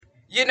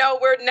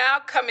We're now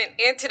coming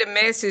into the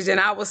message, and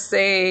I was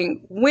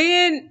saying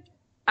when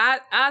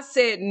I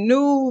said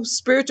new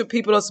spiritual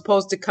people are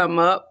supposed to come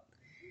up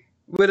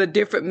with a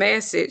different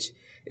message.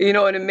 And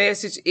the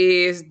message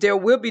is there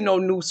will be no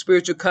new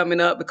spiritual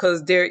coming up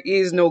because there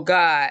is no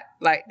God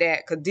like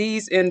that. Because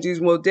these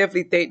energies will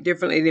definitely think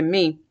differently than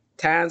me.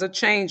 Times are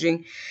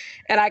changing.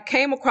 And I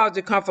came across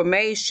the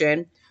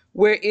confirmation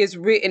where it's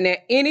written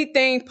that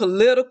anything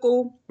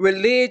political,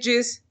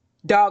 religious,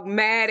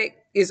 dogmatic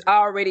is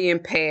already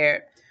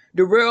impaired.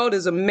 The world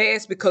is a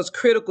mess because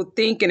critical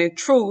thinking and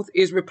truth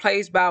is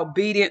replaced by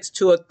obedience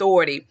to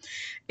authority.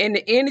 And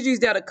the energies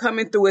that are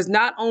coming through is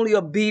not only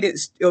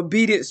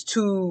obedience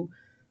to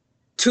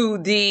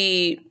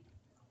the,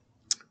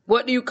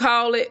 what do you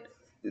call it?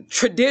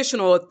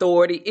 Traditional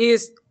authority,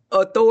 is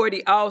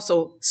authority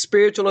also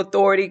spiritual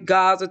authority,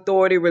 God's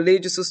authority,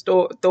 religious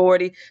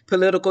authority,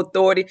 political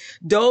authority.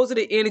 Those are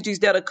the energies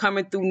that are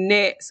coming through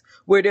next,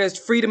 where there's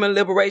freedom and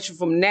liberation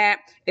from that,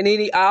 and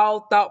any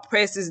all thought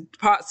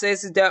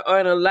processes that are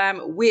in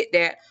alignment with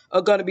that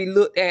are going to be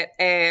looked at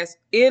as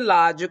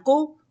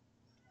illogical,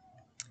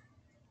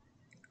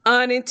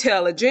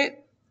 unintelligent,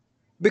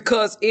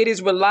 because it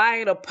is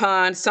relying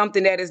upon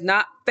something that is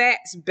not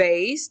facts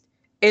based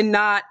and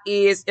not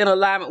is in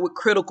alignment with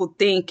critical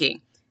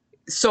thinking.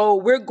 So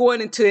we're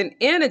going into an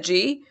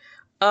energy,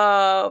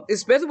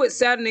 especially with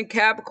Saturn and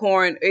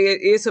Capricorn,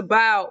 it's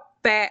about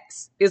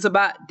facts, it's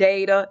about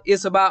data,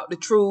 it's about the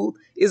truth,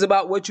 it's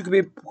about what you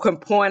can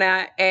point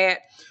out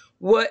at,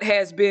 what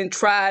has been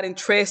tried and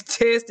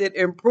tested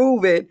and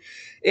proven,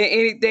 and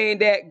anything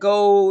that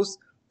goes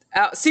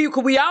out. See,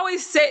 because we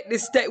always set the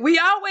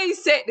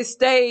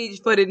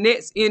stage for the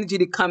next energy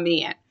to come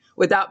in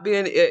without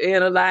being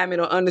in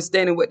alignment or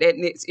understanding what that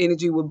next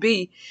energy will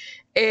be.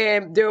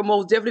 And there will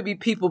most definitely be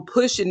people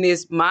pushing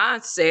this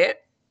mindset,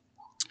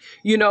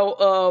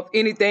 of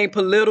anything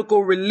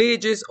political,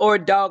 religious, or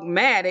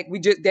dogmatic.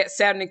 That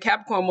Saturn and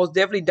Capricorn most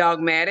definitely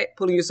dogmatic,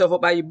 pulling yourself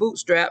up by your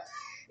bootstrap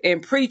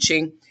and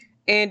preaching.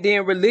 And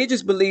then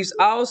religious beliefs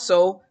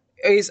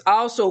is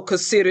also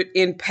considered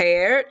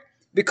impaired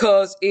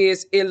because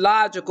it's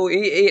illogical.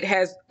 It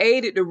has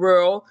aided the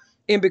world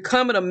in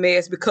becoming a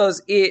mess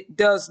because it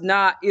is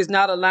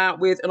not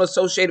aligned with and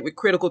associated with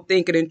critical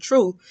thinking and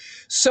truth.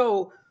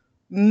 So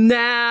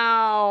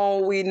now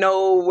we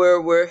know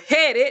where we're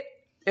headed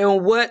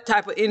and what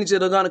type of energy are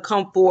going to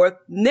come forth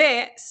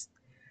next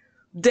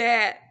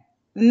that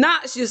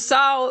knocks your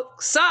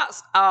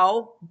socks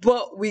off,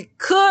 but we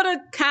could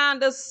have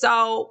kind of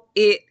saw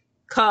it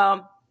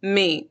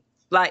coming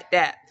like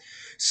that.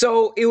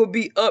 So it would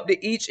be up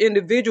to each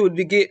individual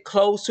to get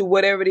close to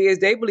whatever it is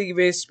they believe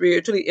in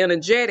spiritually,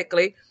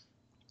 energetically.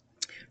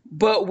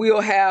 But we'll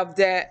have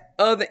that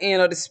other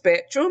end of the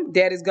spectrum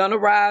that is going to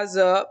rise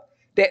up,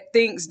 that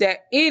thinks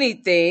that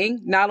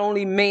anything, not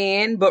only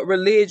man, but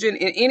religion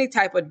and any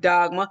type of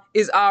dogma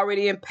is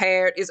already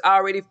impaired, is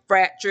already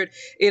fractured.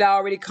 It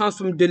already comes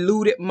from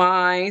deluded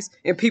minds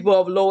and people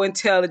of low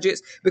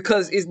intelligence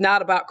because it's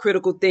not about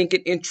critical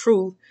thinking and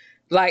truth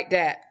like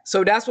that.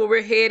 So that's where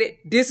we're headed.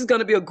 This is going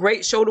to be a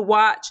great show to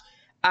watch.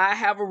 I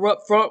have a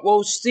front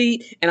row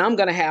seat and I'm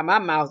going to have my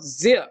mouth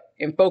zipped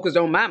and focus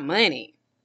on my money.